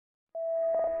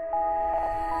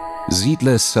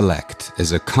Siedle Select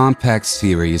is a compact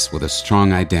series with a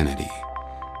strong identity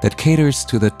that caters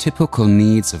to the typical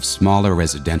needs of smaller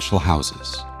residential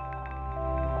houses.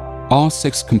 All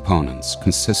 6 components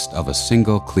consist of a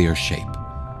single clear shape.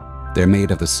 They're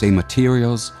made of the same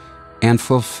materials and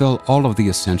fulfill all of the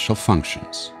essential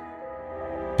functions.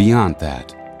 Beyond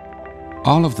that,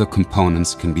 all of the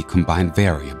components can be combined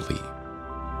variably.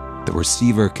 The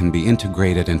receiver can be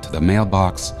integrated into the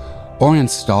mailbox or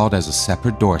installed as a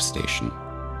separate door station.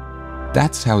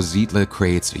 That's how Siedle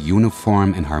creates a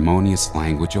uniform and harmonious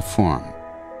language of form.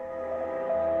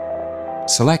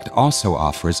 Select also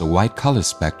offers a wide color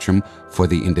spectrum for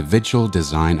the individual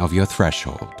design of your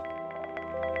threshold.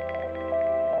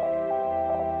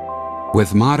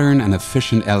 With modern and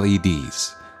efficient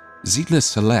LEDs, Siedle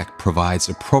Select provides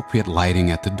appropriate lighting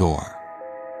at the door.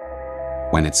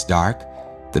 When it's dark,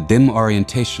 the dim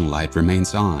orientation light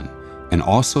remains on and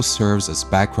also serves as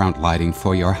background lighting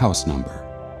for your house number.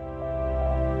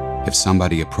 If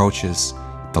somebody approaches,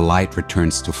 the light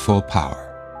returns to full power.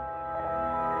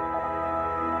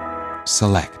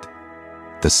 Select,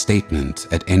 the statement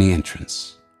at any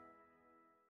entrance.